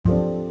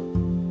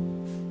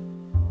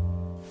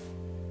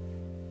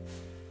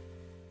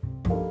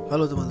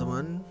Halo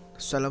teman-teman,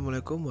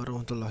 Assalamualaikum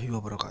warahmatullahi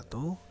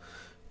wabarakatuh.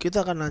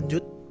 Kita akan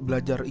lanjut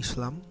belajar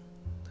Islam.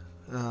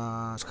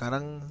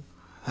 Sekarang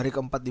hari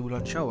keempat di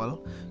bulan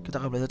Syawal. Kita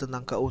akan belajar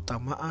tentang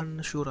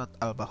keutamaan Surat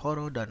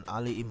Al-Baqarah dan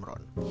Ali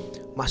Imran.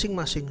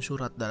 Masing-masing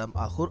surat dalam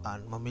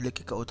Al-Quran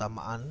memiliki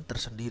keutamaan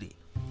tersendiri.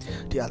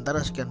 Di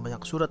antara sekian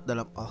banyak surat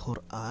dalam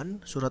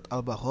Al-Quran, Surat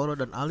Al-Baqarah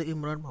dan Ali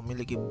Imran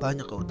memiliki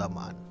banyak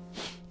keutamaan.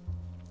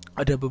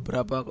 Ada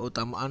beberapa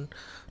keutamaan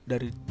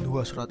dari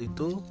dua surat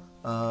itu,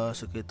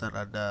 sekitar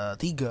ada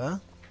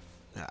 3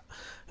 ya.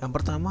 Yang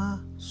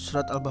pertama,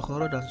 surat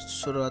Al-Baqarah dan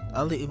surat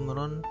Ali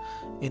Imran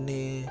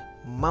ini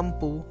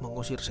mampu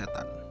mengusir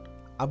setan.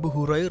 Abu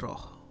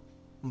Hurairah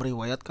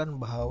meriwayatkan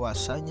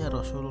bahwasanya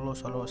Rasulullah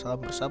SAW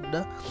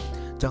bersabda,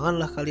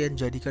 "Janganlah kalian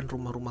jadikan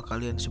rumah-rumah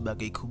kalian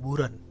sebagai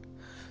kuburan.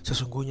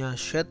 Sesungguhnya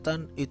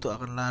setan itu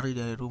akan lari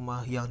dari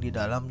rumah yang di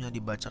dalamnya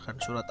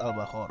dibacakan surat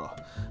Al-Baqarah."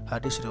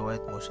 Hadis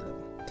riwayat Muslim.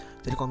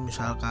 Jadi kalau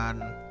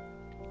misalkan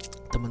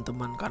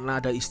teman-teman, karena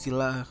ada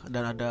istilah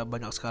dan ada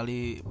banyak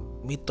sekali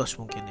mitos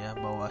mungkin ya,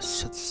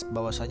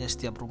 bahwasanya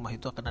setiap rumah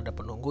itu akan ada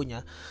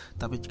penunggunya.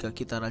 Tapi jika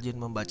kita rajin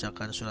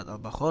membacakan surat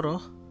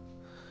Al-Baqarah,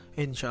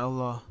 insya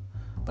Allah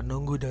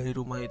penunggu dari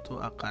rumah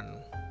itu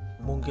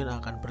mungkin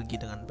akan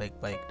pergi dengan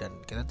baik-baik. Dan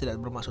kita tidak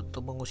bermaksud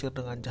untuk mengusir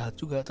dengan jahat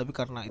juga, tapi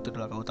karena itu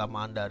adalah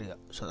keutamaan dari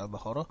surat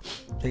Al-Baqarah,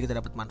 jadi kita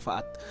dapat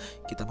manfaat.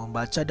 Kita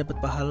membaca dapat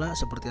pahala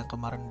seperti yang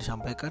kemarin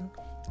disampaikan,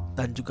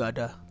 dan juga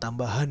ada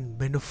tambahan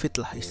benefit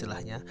lah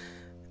istilahnya.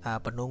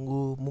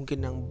 Penunggu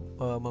mungkin yang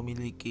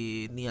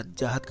memiliki niat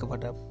jahat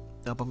kepada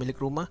pemilik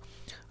rumah,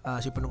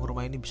 si penunggu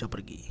rumah ini bisa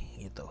pergi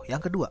gitu.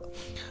 Yang kedua,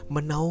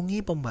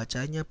 menaungi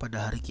pembacanya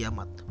pada hari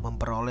kiamat,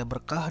 memperoleh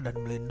berkah dan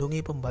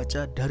melindungi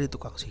pembaca dari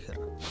tukang sihir.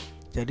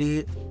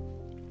 Jadi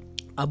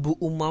Abu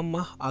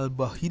Umamah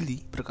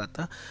Al-Bahili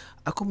berkata,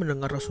 "Aku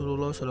mendengar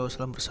Rasulullah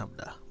SAW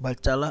bersabda,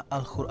 bacalah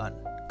Al-Quran,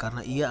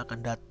 karena ia akan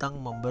datang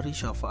memberi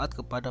syafaat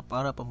kepada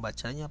para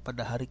pembacanya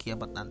pada hari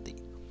kiamat nanti.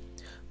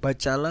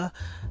 Bacalah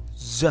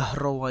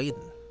Zahrawain,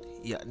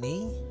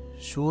 yakni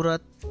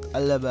surat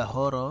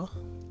Al-Baqarah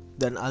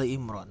dan Ali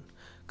Imran,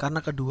 karena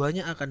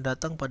keduanya akan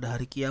datang pada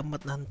hari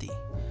kiamat nanti,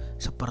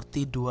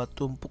 seperti dua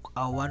tumpuk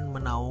awan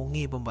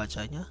menaungi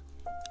pembacanya,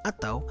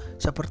 atau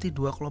seperti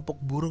dua kelompok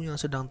burung yang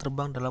sedang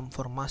terbang dalam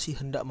formasi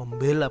hendak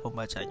membela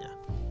pembacanya.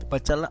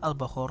 Bacalah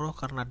Al-Baqarah,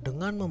 karena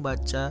dengan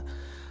membaca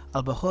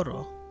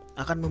Al-Baqarah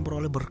akan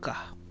memperoleh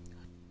berkah,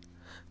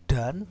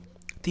 dan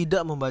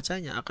tidak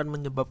membacanya akan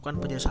menyebabkan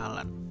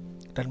penyesalan,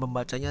 dan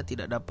pembacanya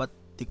tidak dapat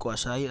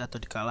dikuasai atau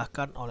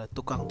dikalahkan oleh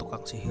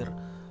tukang-tukang sihir."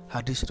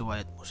 Hadis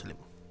riwayat Muslim.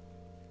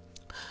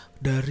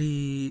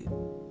 Dari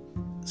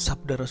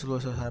sabda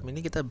Rasulullah SAW ini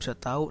kita bisa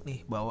tahu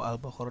nih bahwa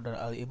Al-Baqarah dan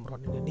Ali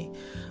Imran ini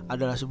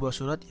adalah sebuah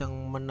surat yang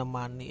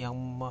menemani,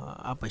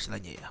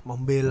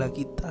 membela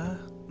kita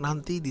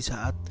nanti di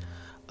saat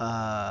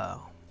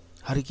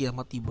hari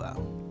kiamat tiba.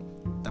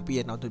 Tapi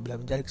ya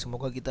naudzubillah min dzalik,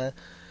 semoga kita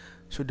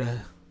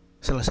sudah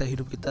selesai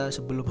hidup kita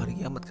sebelum hari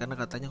kiamat, karena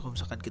katanya kalau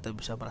misalkan kita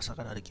bisa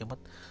merasakan hari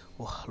kiamat,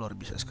 wah luar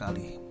biasa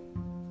sekali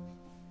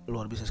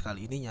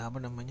ininya,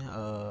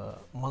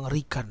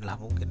 mengerikan lah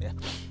mungkin ya.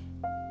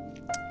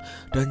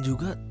 Dan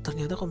juga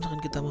ternyata kalau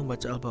misalkan kita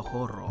membaca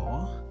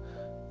Al-Baqarah,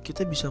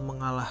 kita bisa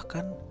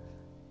mengalahkan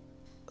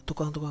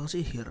tukang-tukang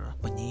sihir,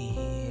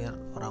 penyihir,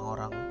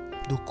 orang-orang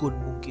dukun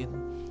mungkin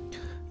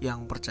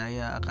yang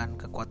percaya akan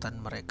kekuatan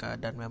mereka.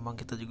 Dan memang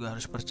kita juga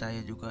harus percaya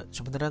juga,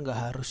 sebenarnya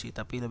nggak harus sih,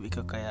 tapi lebih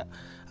ke kayak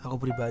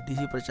aku pribadi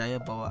sih percaya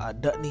bahwa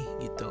ada nih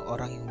gitu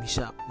orang yang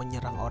bisa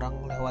menyerang orang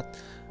lewat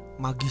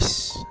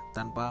magis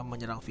tanpa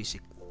menyerang fisik.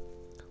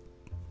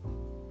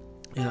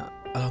 Ya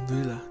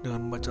alhamdulillah,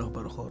 dengan membaca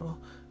Al-Baqarah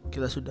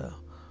kita sudah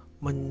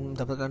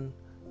mendapatkan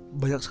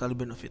banyak sekali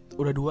benefit.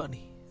 Udah 2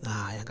 nih.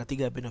 Nah yang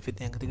ketiga,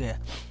 benefitnya yang ketiga ya,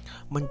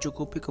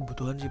 mencukupi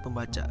kebutuhan si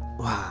pembaca.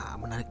 Wah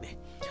menarik nih.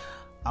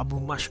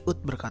 Abu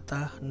Mas'ud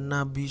berkata,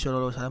 Nabi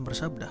SAW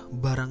bersabda,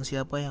 barang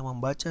siapa yang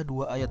membaca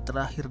 2 ayat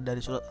terakhir dari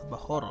surat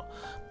Al-Baqarah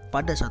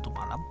pada satu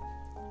malam,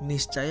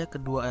 niscaya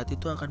kedua ayat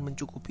itu akan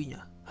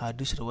mencukupinya.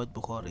 Hadis riwayat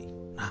Bukhari.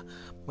 Nah,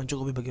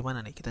 mencukupi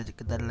bagaimana nih? Kita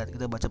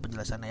baca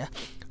penjelasannya ya.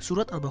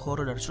 Surat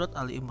Al-Baqarah dan surat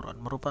Ali Imran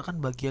merupakan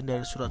bagian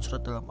dari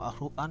surat-surat dalam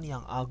Al-Quran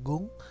yang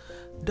agung,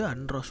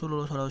 dan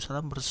Rasulullah SAW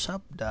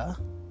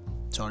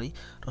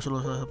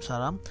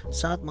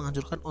saat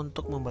menganjurkan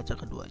untuk membaca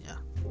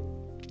keduanya.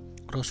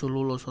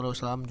 Rasulullah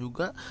SAW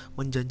juga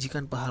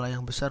menjanjikan pahala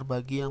yang besar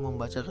bagi yang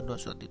membaca kedua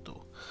surat itu.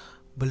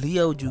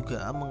 Beliau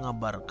juga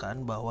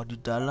mengabarkan bahwa di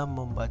dalam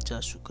membaca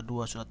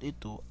kedua surat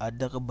itu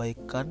ada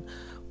kebaikan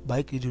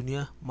baik di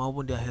dunia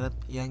maupun di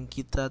akhirat yang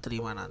kita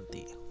terima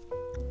nanti.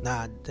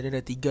 Nah, jadi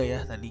ada 3 ya.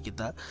 Tadi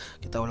kita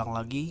ulang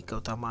lagi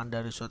keutamaan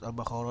dari surat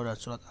Al-Baqarah dan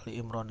surat Ali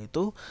Imran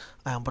itu.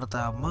 Yang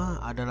pertama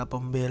adalah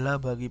pembela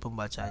bagi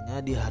pembacanya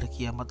di hari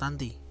kiamat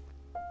nanti.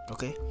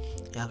 Oke.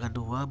 Yang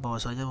kedua,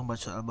 bahwasanya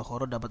membaca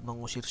Al-Baqarah dapat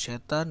mengusir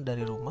setan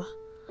dari rumah.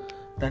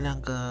 Dan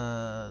yang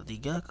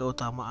ketiga,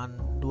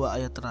 keutamaan 2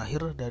 ayat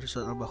terakhir dari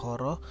surat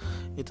Al-Baqarah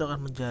itu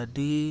akan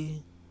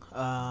menjadi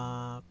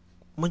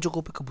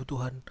mencukupi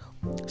kebutuhan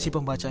si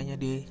pembacanya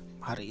di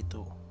hari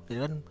itu. Jadi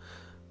kan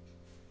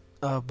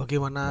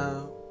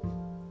bagaimana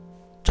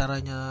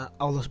caranya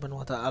Allah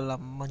Subhanahu wa taala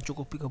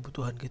mencukupi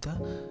kebutuhan kita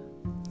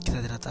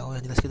tidak tahu.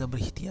 Yang jelas kita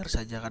berikhtiar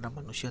saja, karena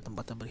manusia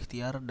tempatnya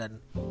berikhtiar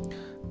dan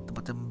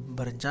tempatnya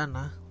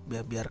berencana.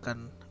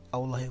 Biarkan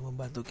Allah yang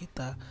membantu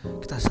kita.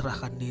 Kita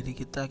serahkan diri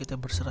kita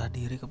berserah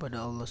diri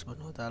kepada Allah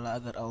Subhanahu wa taala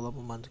agar Allah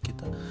membantu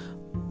kita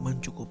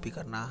mencukupi,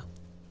 karena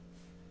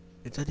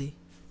itu tadi,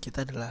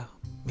 kita adalah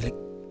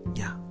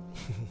miliknya.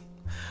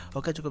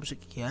 Oke, cukup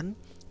sekian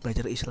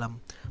belajar Islam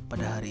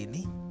pada hari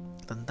ini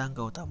tentang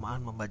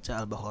keutamaan membaca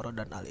Al-Baqarah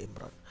dan Ali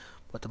Imran.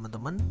 Buat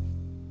teman-teman,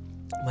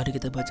 mari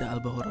kita baca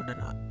Al-Baqarah dan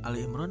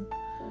Ali Imran.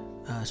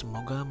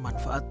 Semoga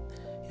manfaat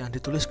yang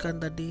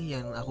dituliskan tadi,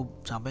 yang aku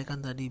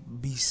sampaikan tadi,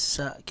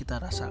 bisa kita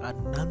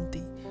rasakan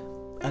nanti,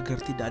 agar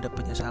tidak ada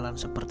penyesalan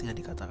seperti yang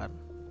dikatakan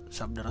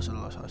sabda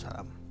Rasulullah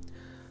SAW.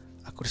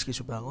 Aku Rizky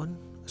Subangun.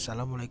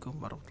 Assalamualaikum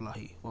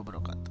warahmatullahi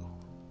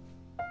wabarakatuh.